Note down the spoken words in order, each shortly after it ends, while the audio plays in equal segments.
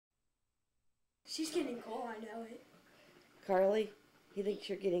She's getting cold, I know it. Carly, he thinks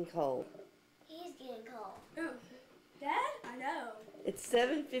you're getting cold. He's getting cold. Ooh. Dad? I know. It's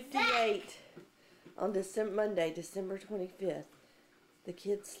 7:58 on Monday, December 25th. The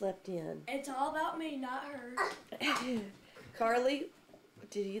kids slept in. It's all about me, not her. Carly,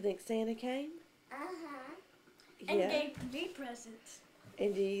 did you think Santa came? Uh-huh. And gave me presents.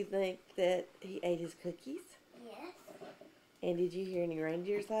 And do you think that he ate his cookies? Yes. And did you hear any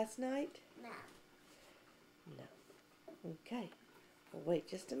reindeers last night? No. No. Okay. Well, wait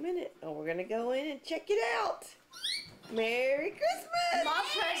just a minute. And we're going to go in and check it out. Merry Christmas! My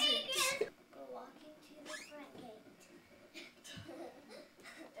presents. We're walking to the front gate.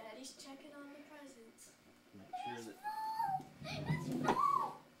 Daddy's checking on the presents. Make sure that It's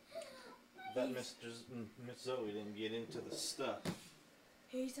full. Miss Zoe didn't get into the stuff.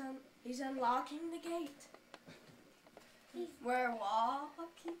 He's unlocking the gate. We're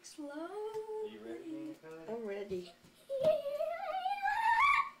walking slowly. You ready? I'm ready.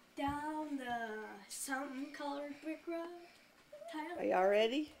 Down the something colored brick road. Are y'all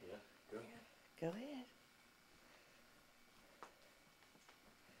ready? Yeah, go. Go ahead.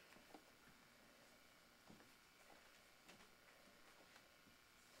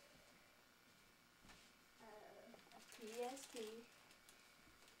 PSP.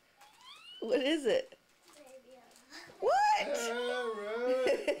 What is it? Baby, What? All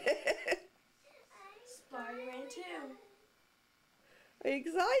right. Spider-Man 2. Are you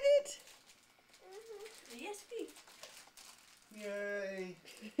excited? PSP. Yay.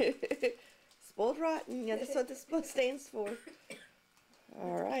 Spoiled rotten. Yeah, that's what this stands for.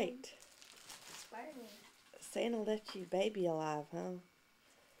 All right. Spider-Man. Santa left you baby alive, huh?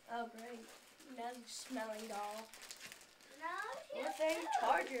 Oh, great. Another smelling doll. No, she What's has a food.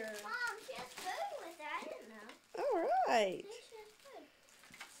 charger? Mom, she has food with her. I didn't know. All right. Yeah, she has food.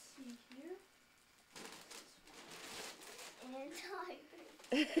 See here. And tiger.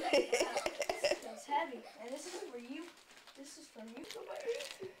 It's heavy. And this is for you. This is from you.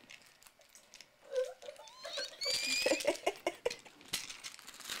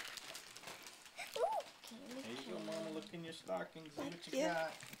 There you go, Mama. Look in your stockings. See what you you.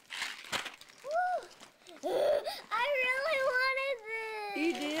 got. I really wanted this.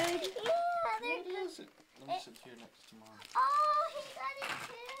 You did? Yeah, they're What good. is it? Let me sit here next to Mom. Oh, he got it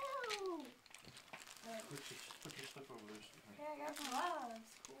too. Put your slip over there. Yeah, I got gloves.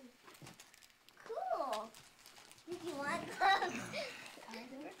 Cool. Cool. You want gloves for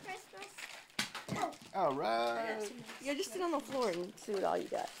Christmas? All right. Yeah, just sit on the floor and see what all you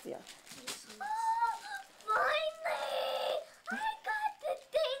got. Yeah. Oh, finally! I got the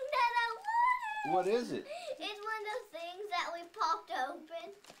thing that I wanted. What is it? It's one of those things that we popped open.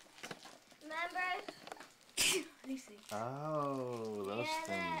 Remember? Let me see. Oh, those Yeah,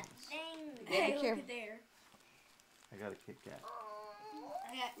 that things. thing. Hey, look careful. at there. I got a Kit Kat. Oh.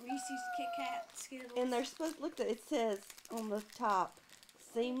 I got Reese's Kit Kat Skittles. And they're supposed to look at it says on the top,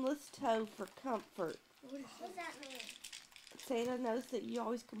 seamless toe for comfort. What is What does that mean? Santa knows that you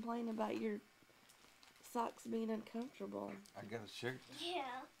always complain about your socks being uncomfortable. I got a shirt. Yeah.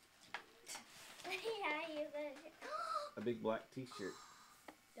 Yeah, you got it. A big black T-shirt.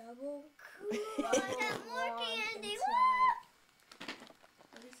 Double. Cool. I got more candy. inside.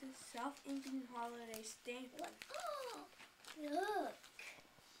 What is this? Self-inking holiday stamp. Oh, look.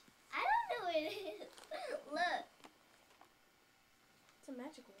 I don't know what it is. Look. It's a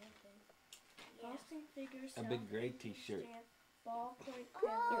magical one thing. Yeah. Frosting figures. A big gray T-shirt. Stamp, ballpoint Oh, pen.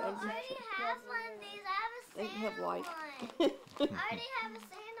 I already have one of these. I have a They Santa have white. one. I already have a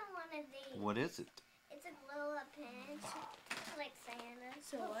Santa one of these. What is it? It's a glow-up pen. It's like Santa.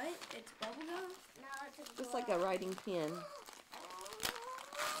 So what? It's bubble gum? No, it's a glow. Just like a writing pen.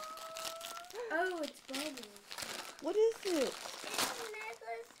 Oh, it's bubbles. What is it? It's a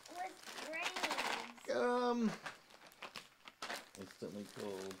necklace with rings. Instantly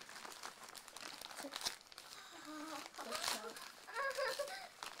cold.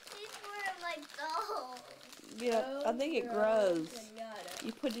 These were like gold. Yeah, I think it grows.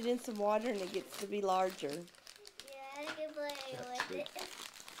 You put it in some water and it gets to be larger. Yeah, I can play with it.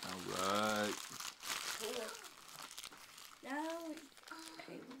 All right. No.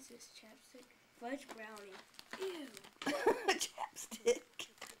 Hey, what's this chapstick? Fudge brownie. Ew. Chapstick.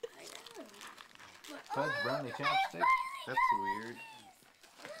 I know. Fudge brownie chapstick? That's weird.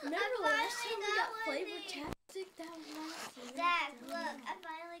 Remember last time we got one flavored of these. chapstick? That was nice. Zack, look, I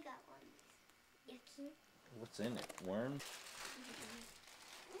finally got one. Yucky. What's in it? Worm?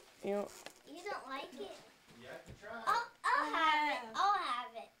 You know, You don't like it? Yeah, I can try. I'll have it. I'll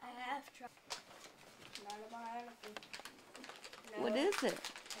have it. I have tried. Not a biography. No, what is it?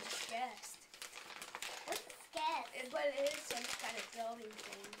 I just guessed. But it is some kind of building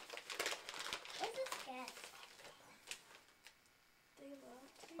thing. What's this cat? They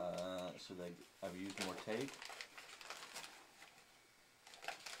love to. So I've used more tape.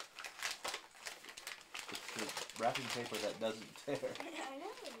 It's the wrapping paper that doesn't tear. I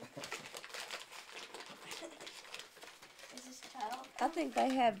know. Is this tough? I think they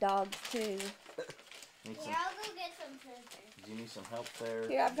have dogs too. Need Here, some, I'll go get some scissors. do you need some help there?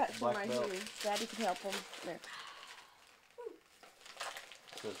 Here, I've got some Black right belt? here. Daddy can help them. There.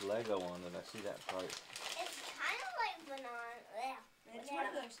 It says Lego on it. I see that part. It's kind of like banana. It's one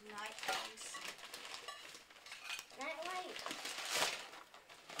of those night ones. Not like.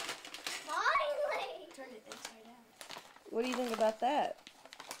 Finally! Turn it inside out. What do you think about that?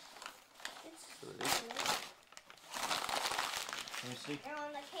 It's Pretty. cool. Let me see. They're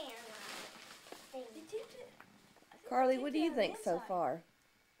on the camera. They Thing. did it. I think Carly, they what did do it you on the think so inside. far?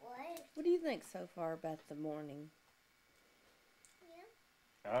 What? What do you think so far about the morning?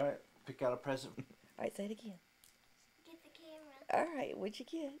 Yeah. All right, pick out a present. All right, say it again. Get the camera. All right, what'd you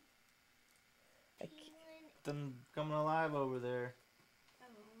get? Penguin. Them coming alive over there. Oh,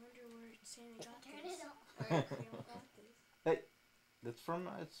 I wonder where Santa got Turn this. it off. Or if Grandma got this. That's from.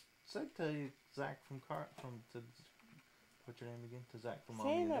 It's said to Zack from what's your name again? To Zack from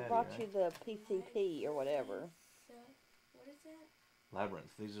Mommy and Santa Daddy, brought right? you the PCP or whatever. So, what is that?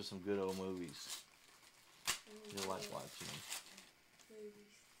 Labyrinth. These are some good old movies. You'll like watching them.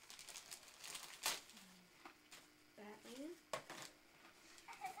 Movies. Batman.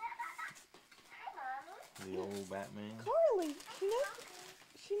 The old Batman. Carly,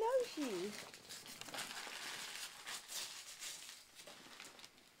 she knows you.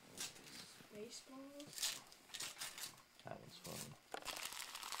 Baseballs. That one's fun.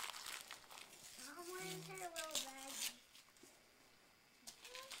 Where's her little baggie?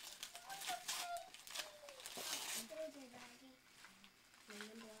 There's her baggie. Men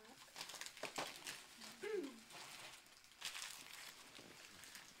in Black.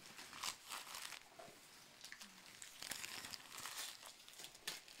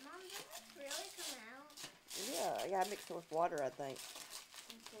 Mom, did this really come out? Yeah, I gotta mix it with water, I think.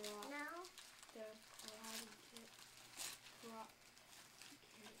 And Karate. No? The Karate Kid. Karate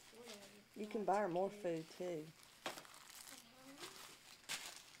Kid. Whatever. You can buy her more Kid. food too.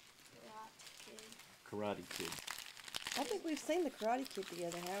 Karate Kid. Karate Kid. I think we've seen the Karate Kid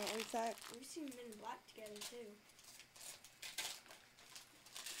together, haven't we, Zack? We've seen Men in Black together too.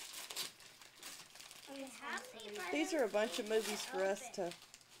 These are a bunch of movies for us to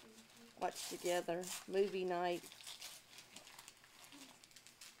watch together. Movie night.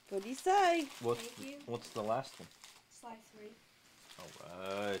 What do you say? What's Thank you. what's the last one? Sly 3. All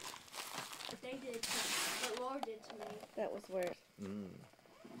right. What they did to what Laura did to me. That was where. Mm.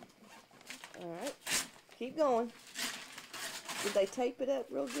 Alright. Keep going. Did they tape it up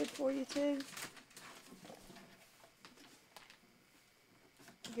real good for you too?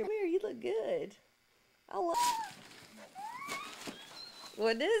 Come here, you look good. I love.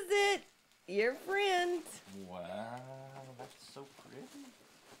 What is it? Your friend. Wow, that's so pretty.